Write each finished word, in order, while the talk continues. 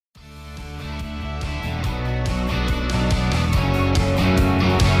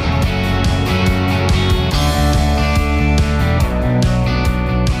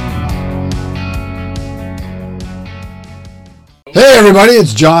Hey everybody,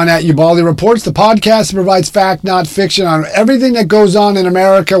 it's John at Ubaldi Reports, the podcast that provides fact, not fiction, on everything that goes on in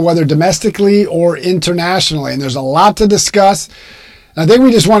America, whether domestically or internationally. And there's a lot to discuss. I think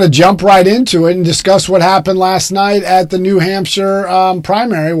we just want to jump right into it and discuss what happened last night at the New Hampshire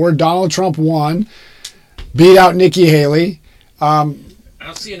primary, where Donald Trump won, beat out Nikki Haley. How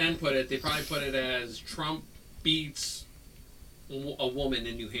CNN put it, they probably put it as Trump beats a woman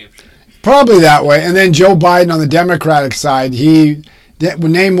in New Hampshire. Probably that way. And then Joe Biden on the Democratic side, the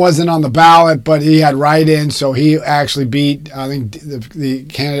name wasn't on the ballot, but he had write-in, so he actually beat, I think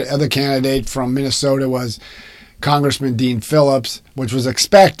the other candidate from Minnesota was Congressman Dean Phillips, which was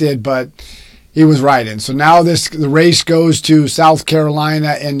expected, but he was write-in. So now the race goes to South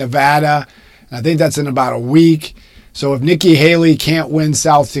Carolina and Nevada. I think that's in about a week. So if Nikki Haley can't win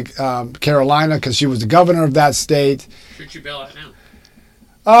South Carolina because she was the governor of that state. Should she bail out now?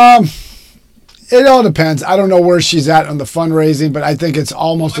 It all depends. I don't know where she's at on the fundraising, but I think it's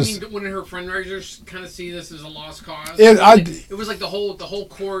almost. Wouldn't her fundraisers kind of see this as a lost cause? It was like the whole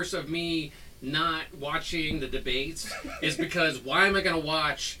course of me not watching the debates is because why am I going to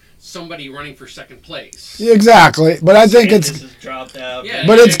watch somebody running for second place? Exactly, but I think it's dropped out. Yeah,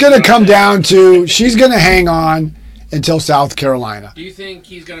 but it's going to come down to she's going to hang on until South Carolina. Do you think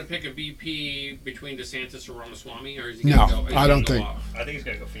he's going to pick a VP between DeSantis or Ramaswamy, or is he going to go? I don't think. I think he's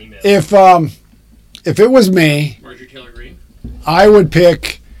going to go female. If it was me, Marjorie Taylor Greene, I would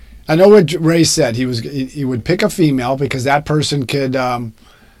pick. I know what Ray said. He would pick a female because that person could at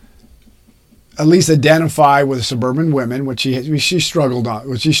least identify with suburban women, which she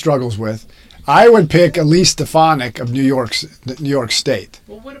struggles with. I would pick Elise Stefanik of New York State.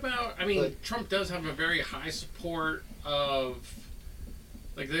 Well, what about? I mean, Trump does have a very high support of.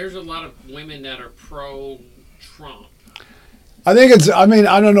 Like, there's a lot of women that are pro-Trump. I think I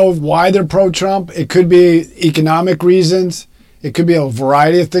don't know why they're pro-Trump. It could be economic reasons. It could be a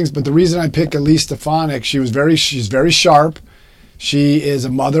variety of things. But the reason I pick Elise Stefanik, she's very sharp. She is a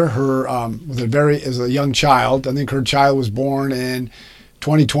mother. Her is a young child. I think her child was born in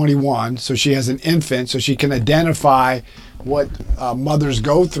 2021. So she has an infant. So she can identify what mothers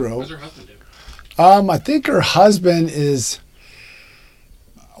go through. What does her husband do? I think her husband is.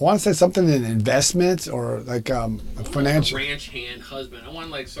 I want to say something in investments or like a financial. Like a ranch hand husband. I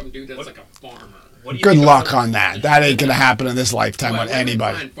want like some dude that's like a farmer. Good luck on that. That ain't gonna happen in this lifetime on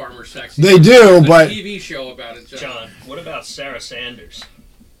anybody. Find farmer sexy. They do, but a TV show about it. John, what about Sarah Sanders?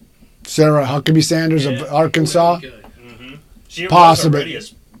 Sarah Huckabee Sanders of Arkansas, Mm-hmm. possibly,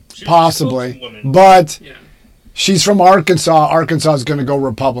 but she's from Arkansas. Arkansas is going to go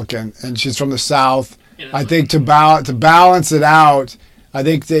Republican, and she's from the South. I think to balance it out. I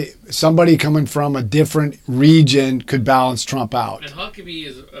think somebody coming from a different region could balance Trump out. And Huckabee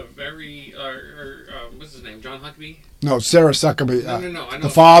is a very, what's his name? John Huckabee? No, Sarah Huckabee. No. I know the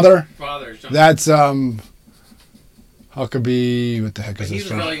father. Father. John That's Huckabee. What the heck is this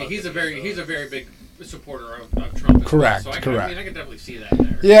from? He's a very big supporter of Trump. Correct. Well. So correct. I can definitely see that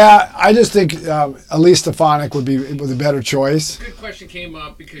there. Yeah, I just think Elise Stefanik would be a better choice. A good question came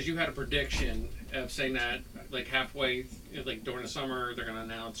up because you had a prediction of saying that like halfway, like during the summer, they're going to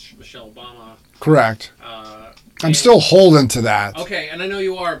announce Michelle Obama. Correct. I'm still holding to that. Okay, and I know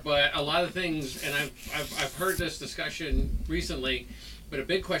you are, but a lot of things, and I've heard this discussion recently, but a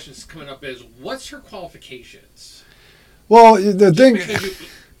big question that's coming up is, what's her qualifications? Well, the thing.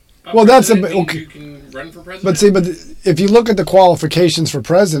 That's okay. You can run for president. But if you look at the qualifications for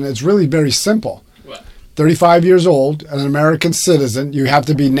president, it's really very simple. What? 35 years old, an American citizen. You have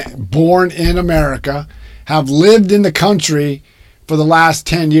to be born in America, have lived in the country for the last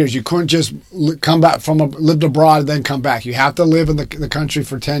 10 years. You couldn't just come back lived abroad and then come back. You have to live in the country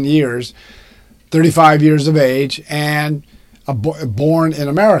for 10 years, 35 years of age, and born in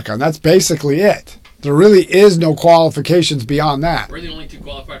America. And that's basically it. There really is no qualifications beyond that. We're the only two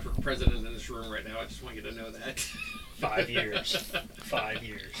qualified for president in this room right now. I just want you to know that. 5 years. 5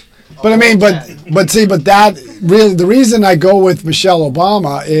 years. But I mean, but that really, the reason I go with Michelle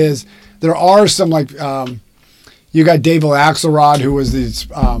Obama is there are some you got David Axelrod, who was the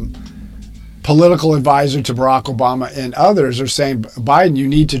political advisor to Barack Obama, and others are saying, Biden, you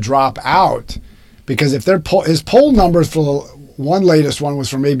need to drop out because if his poll numbers for one latest one was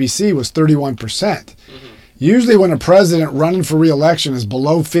from ABC was 31%. Mm-hmm. Usually when a president running for re-election is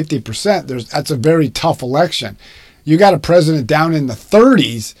below 50%, that's a very tough election. You got a president down in the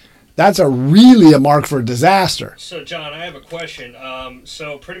 30s, that's really a mark for a disaster. So, John, I have a question.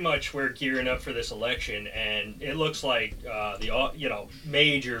 So pretty much we're gearing up for this election, and it looks like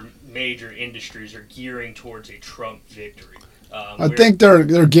major industries are gearing towards a Trump victory. I think they're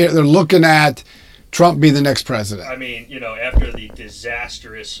looking at Trump be the next president? I mean, after the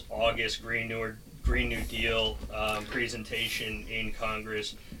disastrous August Green New Deal presentation in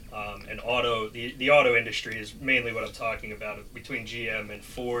Congress, and the auto industry is mainly what I'm talking about, between GM and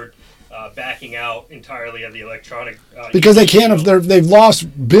Ford backing out entirely of the electronic because they can't. They've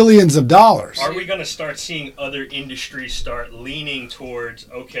lost billions of dollars. Are we going to start seeing other industries start leaning towards,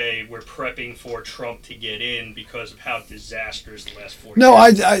 okay, we're prepping for Trump to get in because of how disastrous the last 4 years? No,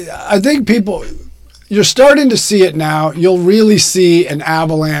 I think people. You're starting to see it now. You'll really see an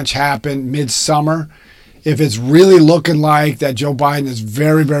avalanche happen midsummer if it's really looking like that Joe Biden is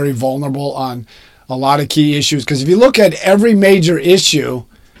very, very vulnerable on a lot of key issues. Because if you look at every major issue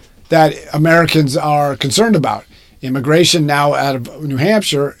that Americans are concerned about, immigration now out of New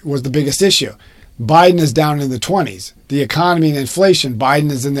Hampshire was the biggest issue. Biden is down in the 20s. The economy and inflation,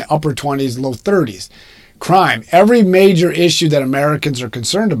 Biden is in the upper 20s, low 30s. Crime, every major issue that Americans are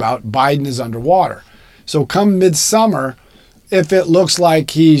concerned about, Biden is underwater. So come midsummer, if it looks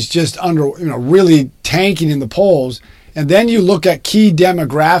like he's just really tanking in the polls, and then you look at key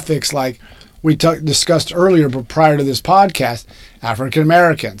demographics like we discussed earlier, but prior to this podcast, African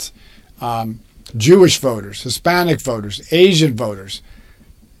Americans, Jewish voters, Hispanic voters, Asian voters,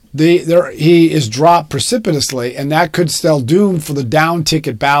 he is dropped precipitously, and that could spell doom for the down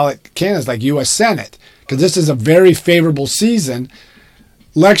ticket ballot candidates like U.S. Senate, because this is a very favorable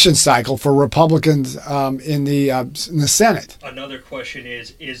election cycle for Republicans in the Senate. Another question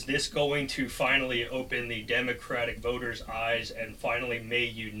is this going to finally open the Democratic voters' eyes and finally may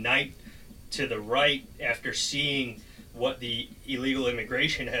unite to the right after seeing what the illegal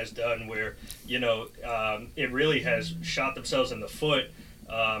immigration has done, where it really has shot themselves in the foot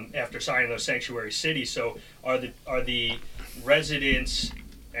after signing those sanctuary cities? So are the residents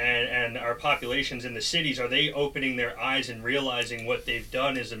and our populations in the cities, are they opening their eyes and realizing what they've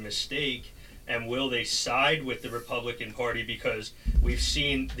done is a mistake? And will they side with the Republican Party? Because we've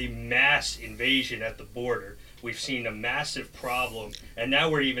seen the mass invasion at the border. We've seen a massive problem. And now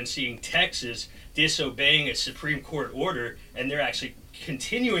we're even seeing Texas disobeying a Supreme Court order, and they're actually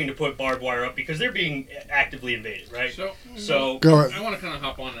continuing to put barbed wire up because they're being actively invaded, right? So Go ahead. I want to kind of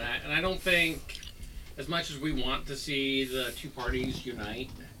hop on that. And I don't think, as much as we want to see the two parties unite,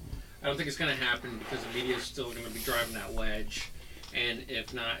 I don't think it's going to happen because the media is still going to be driving that wedge. And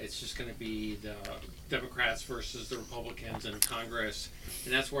if not, it's just going to be the Democrats versus the Republicans in Congress.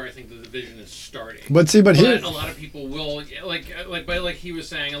 And that's where I think the division is starting. But here, a lot of people will, like he was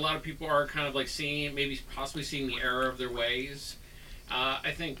saying, a lot of people are kind of like possibly seeing the error of their ways.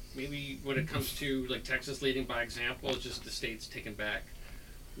 I think maybe when it comes to like Texas leading by example, it's just the states taking back.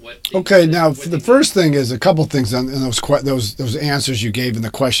 First thing is a couple things on those answers you gave and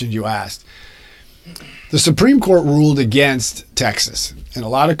the question you asked. The Supreme Court ruled against Texas, and a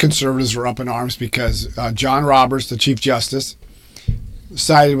lot of conservatives were up in arms because John Roberts, the Chief Justice,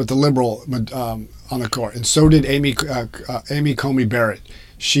 sided with the liberal on the court, and so did Amy Coney Barrett.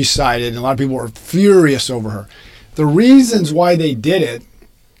 She sided, and a lot of people were furious over her. The reasons why they did it,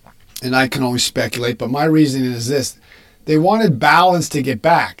 and I can only speculate, but my reasoning is this. They wanted balance to get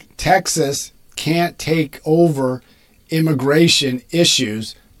back. Texas can't take over immigration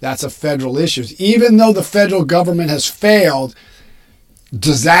issues. That's a federal issue. Even though the federal government has failed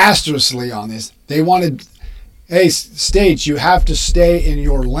disastrously on this, they wanted, hey, states, you have to stay in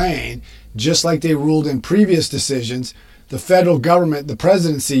your lane, just like they ruled in previous decisions. The federal government, the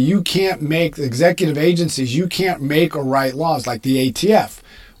presidency, you can't make, the executive agencies, you can't make or write laws like the ATF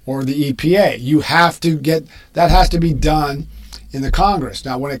or the EPA. That has to be done in the Congress.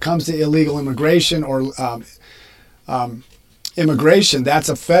 Now, when it comes to illegal immigration or immigration, that's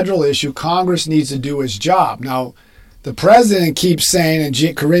a federal issue. Congress needs to do its job. Now, the president keeps saying, and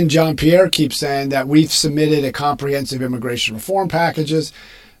Corinne Jean-Pierre keeps saying, that we've submitted a comprehensive immigration reform packages.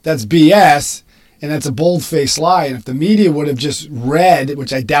 That's BS, and that's a bold-faced lie. And if the media would have just read,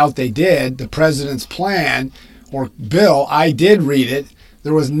 which I doubt they did, the president's plan or bill, I did read it.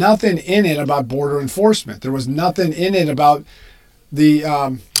 There was nothing in it about border enforcement. There was nothing in it about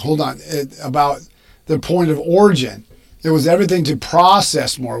about the point of origin. It was everything to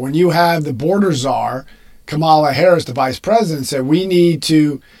process more. When you have the border czar, Kamala Harris, the vice president, said we need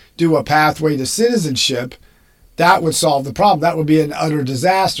to do a pathway to citizenship, that would solve the problem. That would be an utter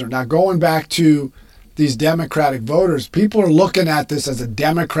disaster. Now, going back to these Democratic voters, people are looking at this as a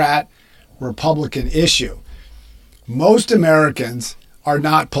Democrat-Republican issue. Most Americans are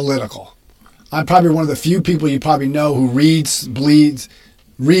not political. I'm probably one of the few people you probably know who reads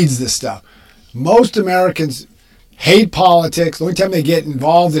this stuff. Most Americans hate politics. The only time they get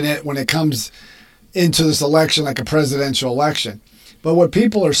involved in it when it comes into this election, like a presidential election. But what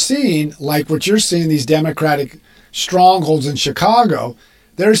people are seeing, like what you're seeing, these Democratic strongholds in Chicago,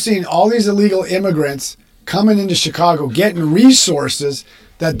 they're seeing all these illegal immigrants coming into Chicago, getting resources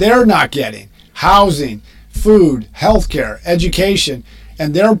that they're not getting. Housing, food, healthcare, education,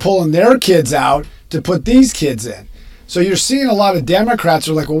 and they're pulling their kids out to put these kids in. So you're seeing a lot of Democrats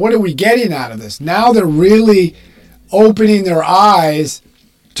are like, well, what are we getting out of this? Now they're really opening their eyes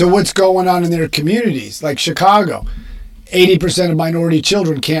to what's going on in their communities, like Chicago. 80% of minority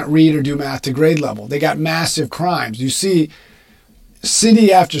children can't read or do math to grade level. They got massive crimes. You see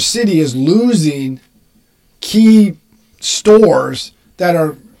city after city is losing key stores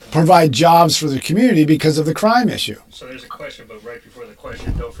that provide jobs for the community because of the crime issue. So there's a question, but right before the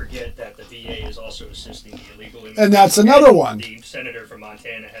question, don't forget that the VA is also assisting the illegal immigrants. And that's another one. The senator from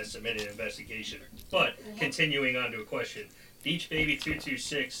Montana has submitted an investigation. But continuing on to a question, Beach Baby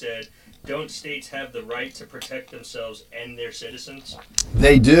 226 said, don't states have the right to protect themselves and their citizens?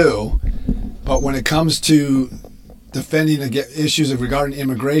 They do, but when it comes to defending issues regarding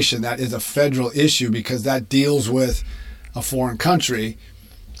immigration, that is a federal issue because that deals with a foreign country.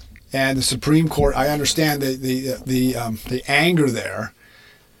 And the Supreme Court, I understand the anger there.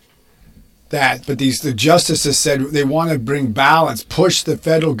 But the justices said they want to bring balance, push the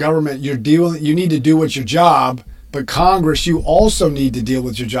federal government. You need to do what's your job, but Congress, you also need to deal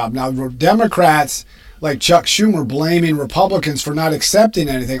with your job. Now, Democrats like Chuck Schumer blaming Republicans for not accepting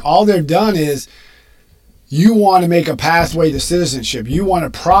anything. All they've done is you want to make a pathway to citizenship. You want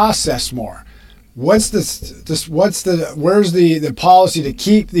to process more. Where's the policy to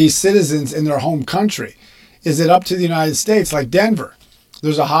keep these citizens in their home country? Is it up to the United States, like Denver?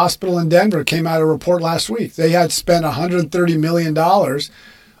 There's a hospital in Denver, came out a report last week. They had spent $130 million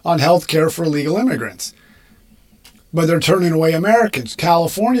on health care for illegal immigrants. But they're turning away Americans.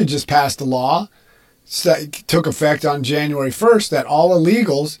 California just passed a law, took effect on January 1st, that all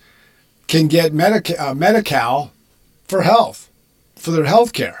illegals can get Medi-Cal for their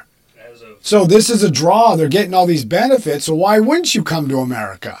health care. So this is a draw. They're getting all these benefits, so why wouldn't you come to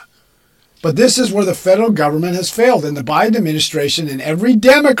America? But this is where the federal government has failed, and the Biden administration and every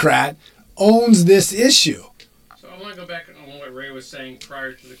Democrat owns this issue. So I want to go back on what Ray was saying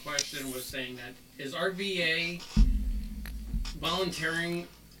prior to the question, was saying that is our VA volunteering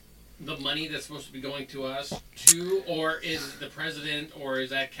the money that's supposed to be going to us or is the president or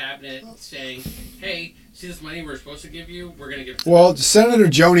is that cabinet saying, hey, see this money we're supposed to give you, we're going to give it to Well, Senator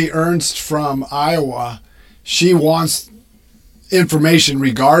Joni Ernst from Iowa, she wants information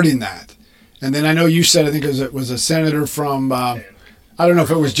regarding that. And then I know you said, I think it was a senator from, I don't know if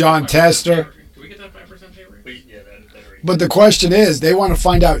it was John Tester. Do we get that 5% pay raise? Yeah, that rate. But the question is, they want to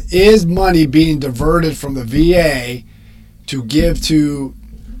find out, is money being diverted from the VA to give to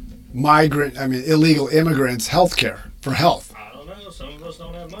illegal immigrants health care for health? I don't know. Some of us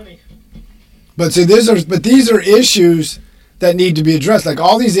don't have money. But see, these are issues that need to be addressed. Like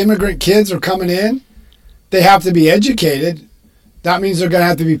all these immigrant kids are coming in, they have to be educated. That means they're going to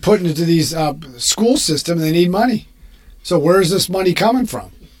have to be put into these school system, and they need money. So where's this money coming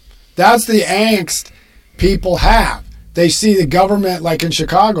from? That's the angst people have. They see the government, like in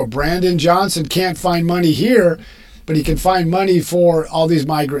Chicago, Brandon Johnson can't find money here, but he can find money for all these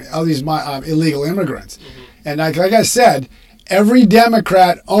illegal immigrants. Mm-hmm. And like I said, every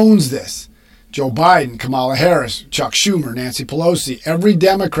Democrat owns this. Joe Biden, Kamala Harris, Chuck Schumer, Nancy Pelosi, every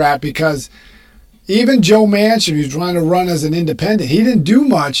Democrat, because even Joe Manchin, who's trying to run as an independent, he didn't do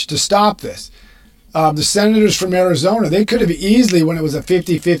much to stop this. The senators from Arizona, they could have easily, when it was a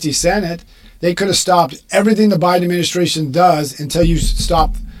 50-50 Senate, they could have stopped everything the Biden administration does until you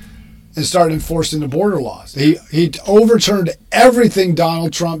stop and start enforcing the border laws. He overturned everything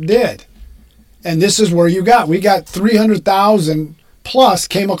Donald Trump did. And this is where we got 300,000 plus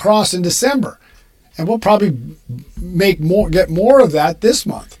came across in December. And we'll probably get more of that this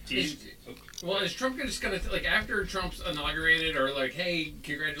month. Well, is Trump just going to, after Trump's inaugurated or hey,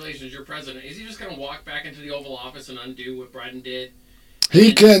 congratulations, you're president, is he just going to walk back into the Oval Office and undo what Biden did?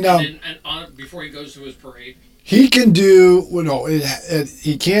 He can. Before he goes to his parade? He can do,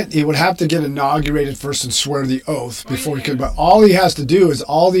 he can't, he would have to get inaugurated first and swear the oath before he could, but all he has to do is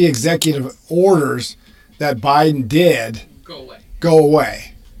all the executive orders that Biden did go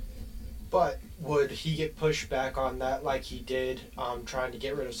away. But would he get pushed back on that like he did trying to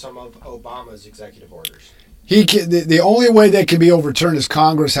get rid of some of Obama's executive orders? The only way that can be overturned is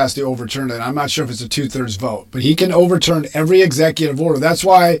Congress has to overturn it. I'm not sure if it's a 2/3 vote, but he can overturn every executive order. That's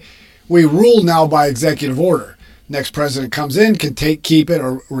why we rule now by executive order. Next president comes in, can keep it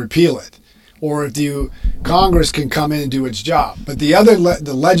or repeal it. Or if Congress can come in and do its job. But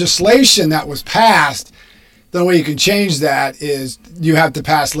the legislation that was passed The way you can change that is you have to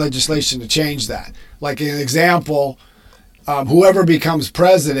pass legislation to change that. Like an example, whoever becomes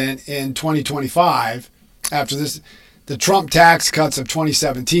president in 2025, after this, the Trump tax cuts of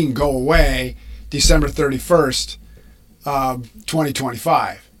 2017 go away December 31st,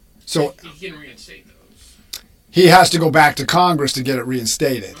 2025. So he can reinstate those. He has to go back to Congress to get it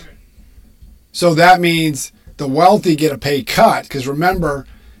reinstated. Okay. So that means the wealthy get a pay cut, because remember,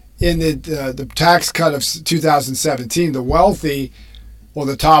 in the tax cut of 2017, the wealthy, or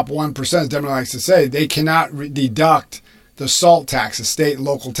the top 1%, as Democrat likes to say, they cannot deduct the SALT taxes, state and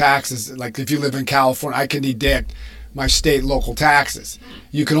local taxes. Like if you live in California, I can deduct my state and local taxes.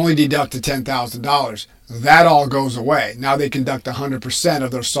 You can only deduct the $10,000. That all goes away. Now they conduct 100%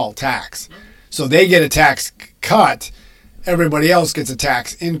 of their SALT tax. So they get a tax cut. Everybody else gets a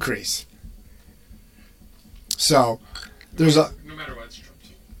tax increase. So there's a... No matter what, it's Trump.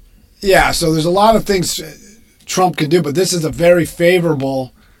 Yeah, so there's a lot of things Trump can do, but this is a very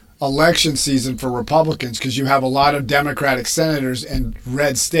favorable election season for Republicans because you have a lot of Democratic senators in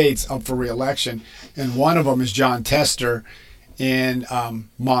red states up for re-election, and one of them is John Tester in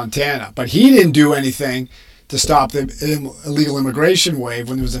Montana. But he didn't do anything to stop the illegal immigration wave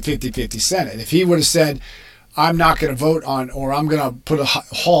when there was a 50-50 Senate. If he would have said, I'm not going to vote on, or I'm going to put a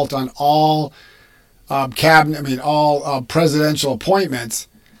halt on all presidential appointments,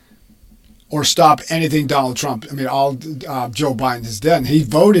 or stop anything Donald Trump, all Joe Biden has done. He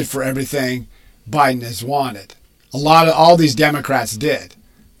voted for everything Biden has wanted. All these Democrats did.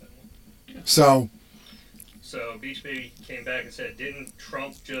 So Beach Baby came back and said, didn't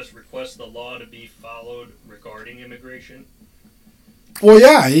Trump just request the law to be followed regarding immigration? Well,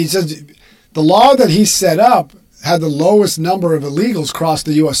 yeah, he said the law that he set up had the lowest number of illegals cross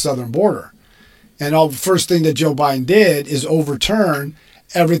the U.S. southern border. And the first thing that Joe Biden did is overturn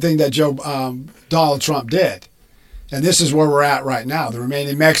everything that Donald Trump did. And this is where we're at right now. They remain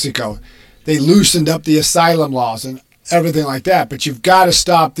in Mexico. They loosened up the asylum laws and everything like that. But you've got to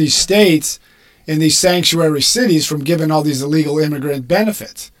stop these states in these sanctuary cities from giving all these illegal immigrant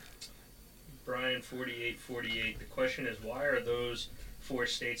benefits. Brian, 4848. The question is, why are those 4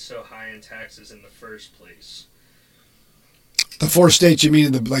 states so high in taxes in the first place? The 4 states, you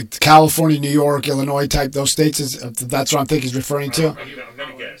mean like California, New York, Illinois type, those states? That's what I'm thinking he's referring to? I'm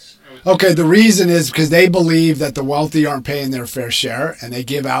going to guess. Okay, the reason is because they believe that the wealthy aren't paying their fair share, and they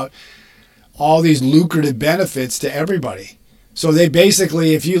give out all these lucrative benefits to everybody. So they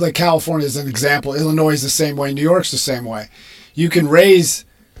basically, if you, like California as an example, Illinois is the same way, New York's the same way. You can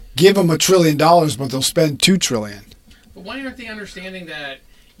give them $1 trillion, but they'll spend $2 trillion. But why aren't they understanding that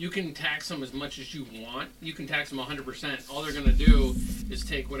you can tax them as much as you want? You can tax them 100%. All they're going to do is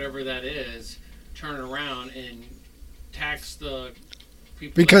take whatever that is, turn it around, and tax the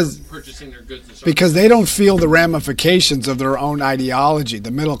people that are purchasing their goods and services. Because they don't feel the ramifications of their own ideology.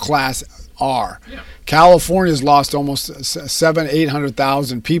 The middle class are. Yeah. California's lost almost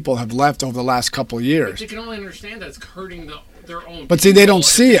 800,000 people have left over the last couple of years. But they can only understand that it's hurting their own. But see, they don't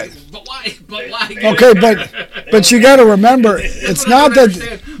see it. But why? But why? Okay, but you got to remember, it's not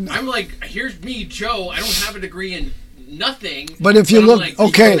that. I'm like, here's me, Joe. I don't have a degree in nothing. But if you look, like,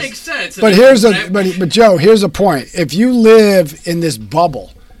 okay, it makes sense. But but Joe, here's a point. If you live in this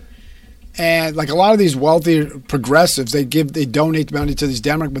bubble, and like a lot of these wealthy progressives, they donate money to these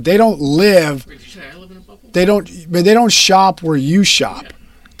Democrats, but they don't live. Wait, did you say I live in a bubble? They don't shop where you shop. Yeah.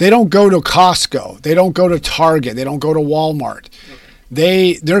 They don't go to Costco. They don't go to Target. They don't go to Walmart.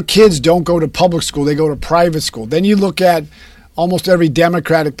 Okay. Their kids don't go to public school. They go to private school. Then you look at almost every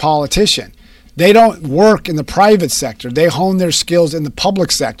Democratic politician. They don't work in the private sector. They hone their skills in the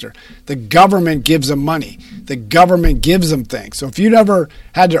public sector. The government gives them money. The government gives them things. So if you never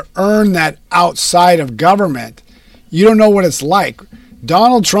had to earn that outside of government, you don't know what it's like.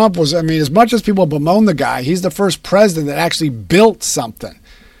 Donald Trump was, as much as people bemoan the guy, he's the first president that actually built something.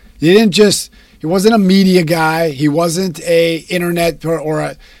 He wasn't a media guy. He wasn't a internet or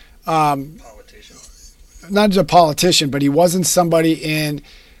a politician. Not just a politician, but he wasn't somebody in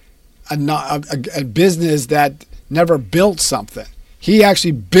a business that never built something. He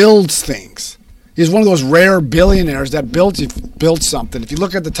actually builds things. He's one of those rare billionaires that built something. If you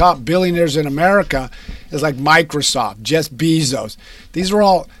look at the top billionaires in America, it's like Microsoft, Jeff Bezos. These are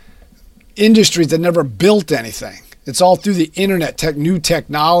all industries that never built anything. It's all through the internet, new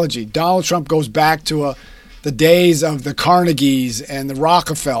technology. Donald Trump goes back to the days of the Carnegies and the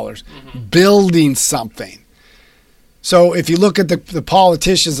Rockefellers, building something. So if you look at the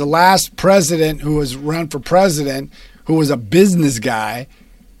politicians, the last president who was run for president, who was a business guy,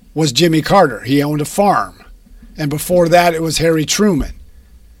 was Jimmy Carter. He owned a farm. And before that, it was Harry Truman.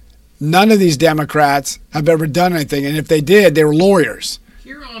 none of these Democrats have ever done anything. And if they did, they were lawyers.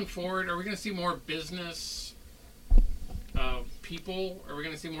 Here on forward, are we going to see more business people? Are we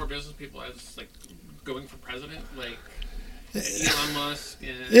going to see more business people as like going for president, like Elon Musk?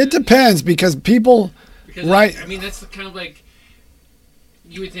 It depends because people, right? I mean, that's the kind of like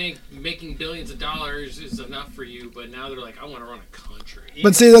you would think making billions of dollars is enough for you, but now they're like, I want to run a country.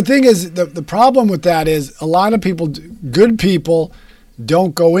 But see, the thing is, the problem with that is a lot of people, good people,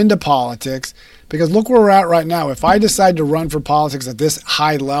 don't go into politics because look where we're at right now. If I decide to run for politics at this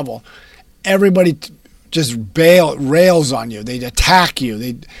high level, everybody just rails on you. They attack you.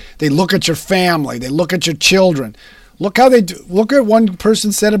 They look at your family. They look at your children. Look how look at one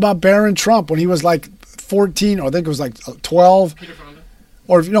person said about Barron Trump when he was like 14, or I think it was like 12. Peter Fonda?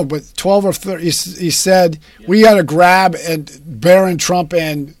 Or no, but 12 or 13. He said we got to grab and Barron Trump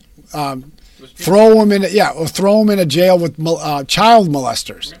and throw him in a jail with child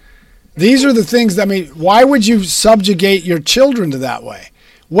molesters. Okay. These are the things. I mean, why would you subjugate your children to that way?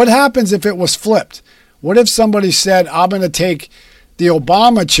 What happens if it was flipped? What if somebody said, I'm going to take the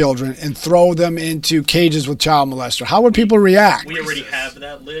Obama children and throw them into cages with child molester? How would people react? We already have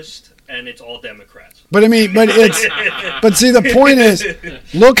that list, and it's all Democrats. But I mean, but see, the point is,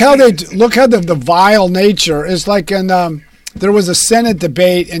 look how the vile nature is like in. There was a Senate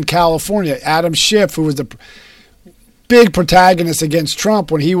debate in California. Adam Schiff, who was the big protagonist against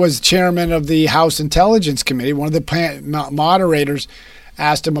Trump when he was chairman of the House Intelligence Committee, one of the moderators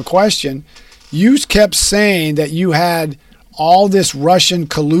asked him a question. You kept saying that you had all this Russian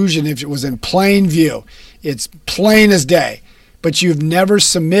collusion if it was in plain view. It's plain as day. But you've never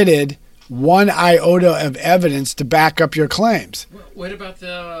submitted one iota of evidence to back up your claims. What about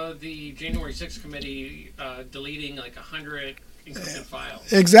the January 6th committee deleting like 100 encrypted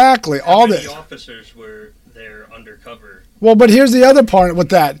files? Exactly. How many officers were there undercover? Well, but here's the other part with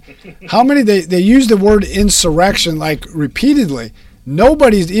that. How many they use the word insurrection like repeatedly.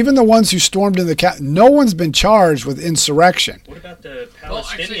 Nobody's, even the ones who stormed in the no one's been charged with insurrection. What about the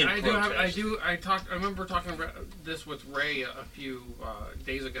Palestinian protest? I remember talking about this with Ray a few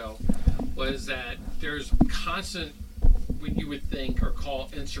days ago. Was that there's constant, what you would think or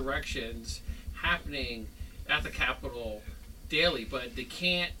call insurrections happening at the Capitol daily, but they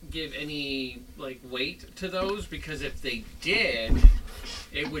can't give any like weight to those because if they did,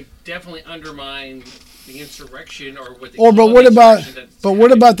 it would definitely undermine the insurrection or what. What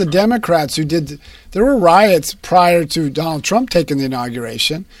about the Democrats who did? There were riots prior to Donald Trump taking the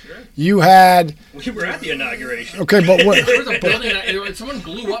inauguration. Sure. You had. We were at the inauguration. Okay, but what? There was a building. Someone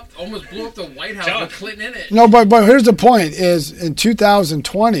almost blew up the White House with Clinton in it. No, but here's the point: is in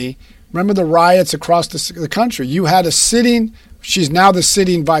 2020. Remember the riots across the country? You had a sitting. She's now the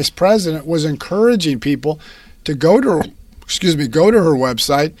sitting vice president. Was encouraging people to go to her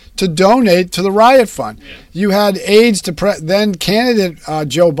website to donate to the riot fund. Yeah. You had aides to then candidate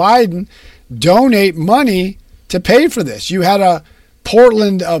Joe Biden donate money to pay for this. You had a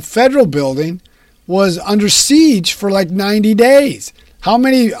Portland federal building was under siege for like 90 days. How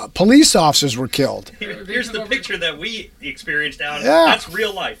many police officers were killed? Here's the picture that we experienced down. Yeah. That's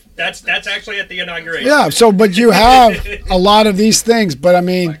real life. That's actually at the inauguration. Yeah. So, but you have a lot of these things. But I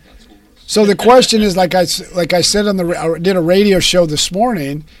mean. So the question is, like I said I did a radio show this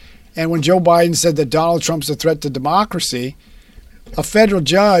morning, and when Joe Biden said that Donald Trump's a threat to democracy, a federal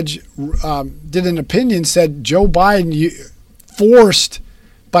judge did an opinion, said Joe Biden forced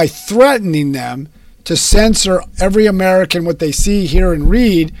by threatening them to censor every American what they see, hear, and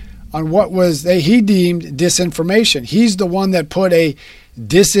read on what he deemed disinformation. He's the one that put a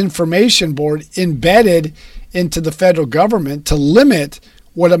disinformation board embedded into the federal government to limit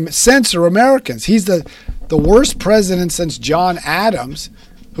censor Americans. He's the worst president since John Adams,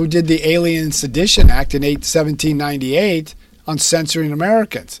 who did the Alien Sedition Act in 1798 on censoring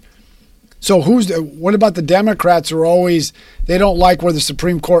Americans. So what about the Democrats who are always, they don't like where the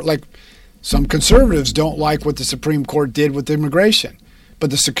Supreme Court, like some conservatives don't like what the Supreme Court did with immigration.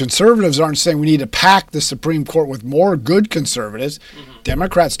 But the conservatives aren't saying we need to pack the Supreme Court with more good conservatives. Mm-hmm.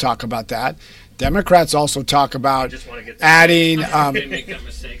 Democrats talk about that. Democrats also talk about adding. I make that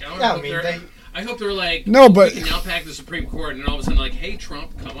mistake. I hope they're like, no, but we can now pack the Supreme Court, and all of a sudden, like, hey,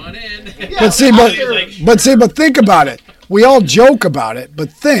 Trump, come on in. Yeah, but think about it. We all joke about it,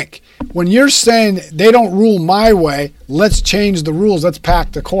 but think when you're saying they don't rule my way, let's change the rules. Let's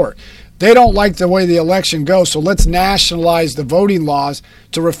pack the court. They don't like the way the election goes, so let's nationalize the voting laws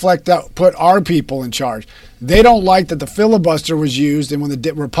to reflect that, put our people in charge. They don't like that the filibuster was used, and when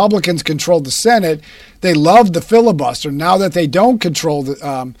the Republicans controlled the Senate, they loved the filibuster. Now that they don't control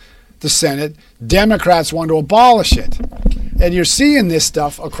the Senate, Democrats want to abolish it. And you're seeing this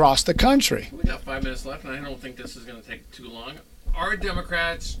stuff across the country. We got 5 minutes left, and I don't think this is going to take too long. Are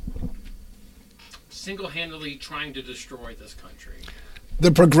Democrats single-handedly trying to destroy this country?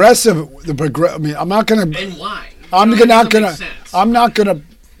 I mean, I'm not going to. And why? I'm not going to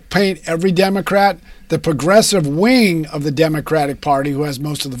paint every Democrat. The progressive wing of the Democratic Party, who has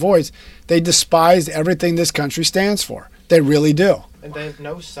most of the votes, they despise everything this country stands for. They really do. And they have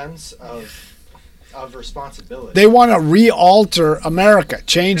no sense of responsibility. They want to re-alter America,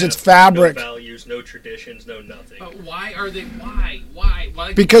 change its fabric. No values, no traditions, no nothing. But why are they? Why?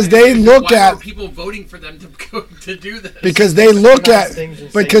 Because they look at are people voting for them to do this? Because they look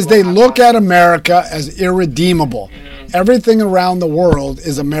at America as irredeemable. Yeah. Everything around the world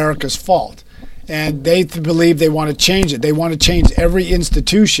is America's fault, and they believe they want to change it. They want to change every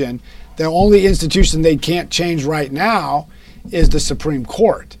institution. The only institution they can't change right now is the Supreme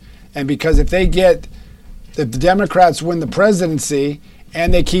Court. And because if the Democrats win the presidency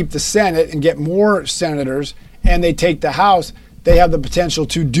and they keep the Senate and get more senators and they take the House, they have the potential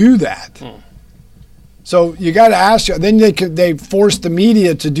to do that. So you got to ask. Then they force the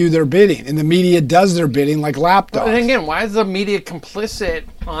media to do their bidding, and the media does their bidding like lapdogs. But again, why is the media complicit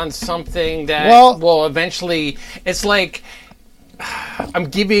on something that will eventually? It's like I'm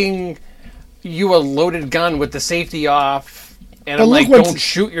giving you a loaded gun with the safety off, and I'm like, don't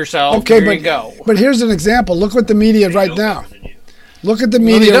shoot yourself. Okay, Here you go. But here's an example. Look what the media right now. Look at the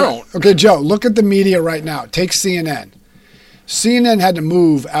media. they don't. Okay, Joe. Look at the media right now. Take CNN. CNN had to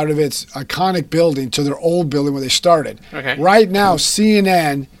move out of its iconic building to their old building where they started. Okay. Right now,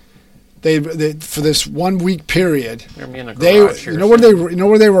 CNN, they for this 1 week period, They're in a garage here, you know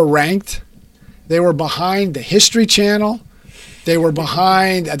where they were ranked? They were behind the History Channel. They were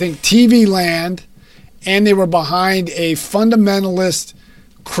behind, I think, TV Land, and they were behind a fundamentalist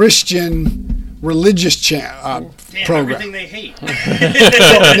Christian religious program. Everything they hate. So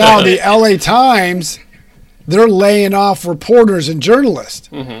now the LA Times, they're laying off reporters and journalists.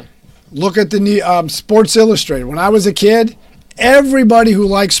 Mm-hmm. Look at the Sports Illustrated. When I was a kid, everybody who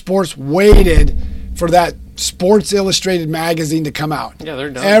liked sports waited for that Sports Illustrated magazine to come out. Yeah, they're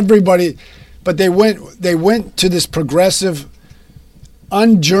done. Everybody, but they went to this progressive,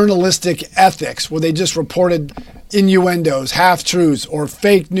 unjournalistic ethics where they just reported innuendos, half-truths, or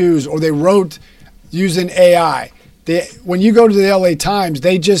fake news, or they wrote using AI. When you go to the LA Times,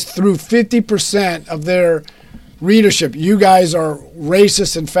 they just threw 50% of their readership. You guys are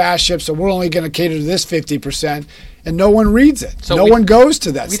racist and fascist, so we're only going to cater to this 50%, and no one reads it. So no one goes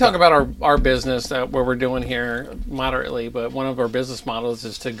to that. We talk about our business, what we're doing here moderately, but one of our business models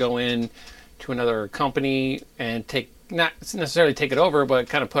is to go in to another company and not necessarily take it over, but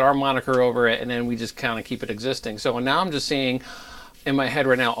kind of put our moniker over it, and then we just kind of keep it existing. So now I'm just seeing in my head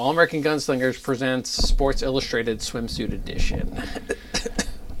right now, All American Gunslingers presents Sports Illustrated Swimsuit Edition.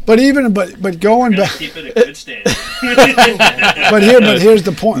 But going back, keep it a good standard. but here's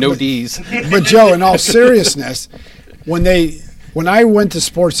the point. No D's. But Joe, in all seriousness, when I went to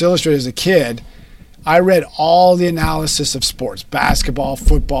Sports Illustrated as a kid, I read all the analysis of sports, basketball,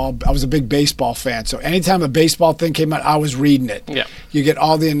 football. I was a big baseball fan, so anytime a baseball thing came out, I was reading it. Yeah. You get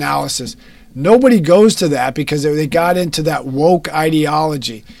all the analysis. Nobody goes to that because they got into that woke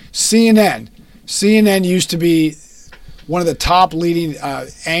ideology. CNN used to be one of the top leading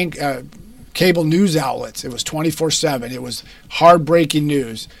cable news outlets. It was 24/7. It was hard-breaking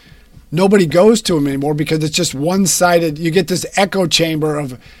news. Nobody goes to them anymore because it's just one-sided. You get this echo chamber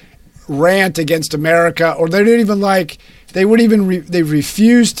of rant against America, or they they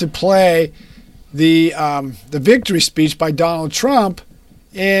refused to play the victory speech by Donald Trump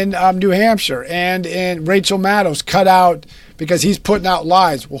in New Hampshire, and Rachel Maddow's cut out because he's putting out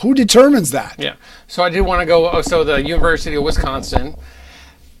lies. Well, who determines that? Yeah. So I did want to go. So the University of Wisconsin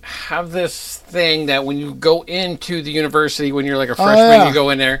have this thing that when you go into the university, when you're like a freshman, you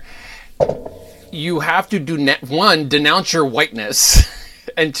go in there, you have to denounce your whiteness,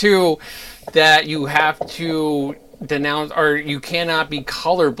 and two, that you have to denounce, or you cannot be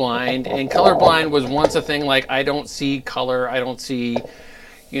colorblind. And colorblind was once a thing. Like, I don't see color. I don't see,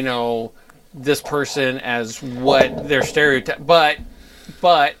 this person as what their stereotype. But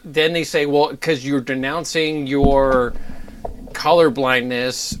then they say, well, because you're denouncing your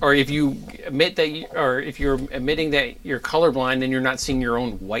colorblindness, or if you admit that, if you're admitting that you're colorblind, then you're not seeing your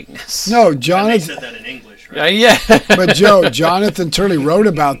own whiteness. No, Jonathan said that in English, right? Yeah. But Joe, Jonathan Turley wrote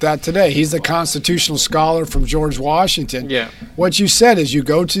about that today. He's a constitutional scholar from George Washington. Yeah. What you said is you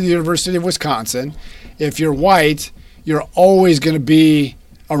go to the University of Wisconsin. If you're white, you're always going to be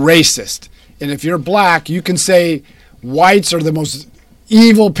a racist. And if you're black, you can say whites are the most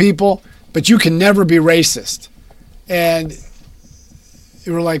evil people, but you can never be racist. And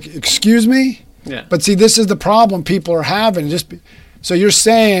you were like, excuse me? Yeah. But see, this is the problem people are having. So you're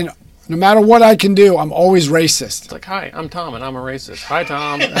saying, no matter what I can do, I'm always racist. It's like, hi, I'm Tom, and I'm a racist. Hi,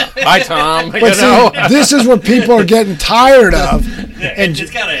 Tom. Hi, Tom. But see, this is what people are getting tired of. And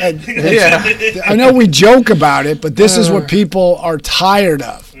It's gotta. Yeah. I know we joke about it, but this is what people are tired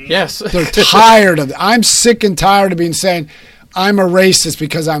of. Yes. They're tired of it. I'm sick and tired of being saying, I'm a racist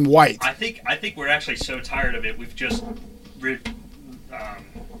because I'm white. I think we're actually so tired of it. We've just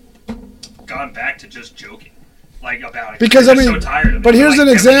gone back to just joking, like about it. Because we're I mean, so tired of it. but here's Like,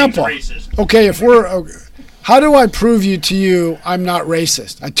 an everything's example. racist. Okay, how do I prove to you I'm not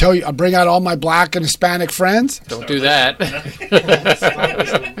racist? I tell you, I bring out all my black and Hispanic friends. Don't do that.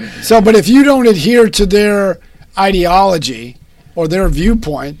 So, but if you don't adhere to their ideology or their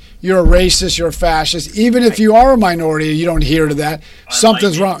viewpoint, you're a racist, you're a fascist. Even if you are a minority, you don't adhere to that.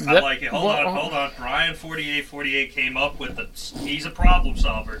 Something's wrong. I like it. Hold on. Brian 4848 came up with he's a problem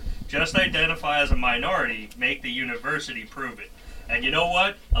solver. Just identify as a minority, make the university prove it. And you know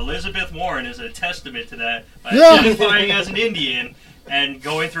what? Elizabeth Warren is a testament to that by identifying as an Indian and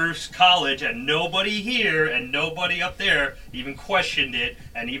going through college, and nobody here and nobody up there even questioned it,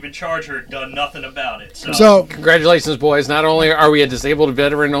 and even charged her, done nothing about it. So Congratulations, boys. Not only are we a disabled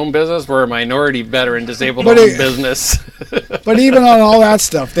veteran-owned business, we're a minority veteran disabled-owned business. But even on all that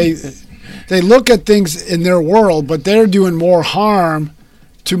stuff, they look at things in their world, but they're doing more harm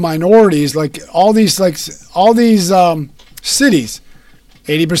to minorities. Like all these cities,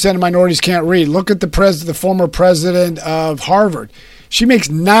 80% of minorities can't read. Look at the former president of Harvard. She makes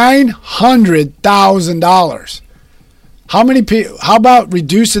 $900,000. How many people? How about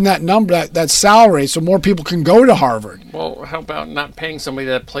reducing that number, that salary, so more people can go to Harvard? Well, how about not paying somebody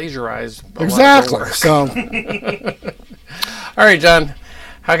that plagiarized Exactly. a lot of So, all right, John.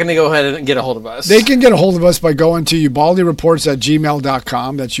 How can they go ahead and get a hold of us? they can get a hold of us by going to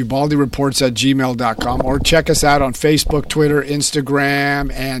ubaldireports@gmail.com. That's ubaldireports@gmail.com. Or check us out on Facebook, Twitter,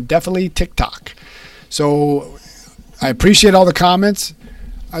 Instagram, and definitely TikTok. So I appreciate all the comments.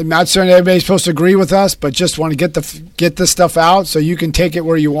 I'm not saying everybody's supposed to agree with us, but just want to get this stuff out so you can take it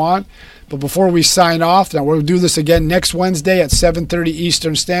where you want. But before we sign off, now we'll do this again next Wednesday at 7:30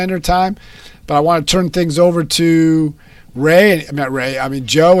 Eastern Standard Time. But I want to turn things over to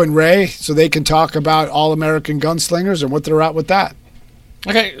Joe and Ray, so they can talk about All-American Gunslingers and what they're at with that.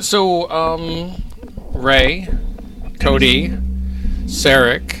 Okay, so Ray, Cody,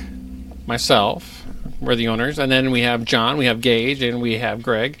 Sarek, myself, we're the owners, and then we have John, we have Gage, and we have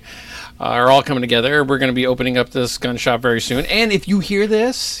Greg, are all coming together. We're going to be opening up this gun shop very soon. And if you hear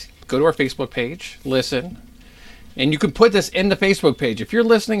this, go to our Facebook page, listen. And you can put this in the Facebook page. If you're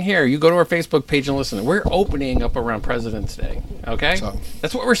listening here, you go to our Facebook page and listen. We're opening up around President's Day, okay?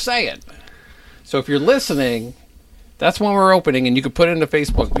 That's what we're saying. So if you're listening, that's when we're opening, and you can put it in the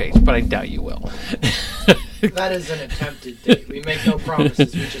Facebook page, but I doubt you will. That is an attempted date. We make no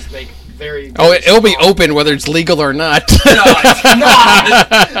promises. We just make very Oh, it'll be open whether it's legal or not. No, it's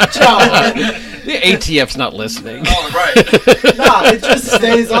not. The ATF's not listening. Oh, right. No, it just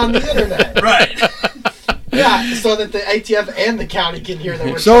stays on the internet. Right. Yeah, so that the ATF and the county can hear that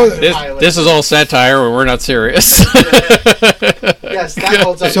we're So trying to violate. This is all satire, and we're not serious. Yes, that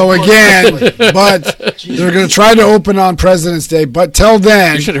holds up. So again, but they're going to try to open on President's Day. But till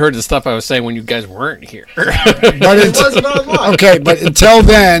then, You should have heard the stuff I was saying when you guys weren't here. but it wasn't online. okay, but until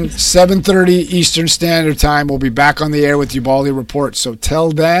then, 7:30 Eastern Standard Time, we'll be back on the air with Ubaldi Reports. So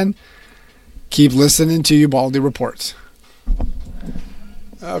till then, keep listening to Ubaldi Reports.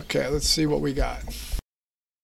 Okay, let's see what we got.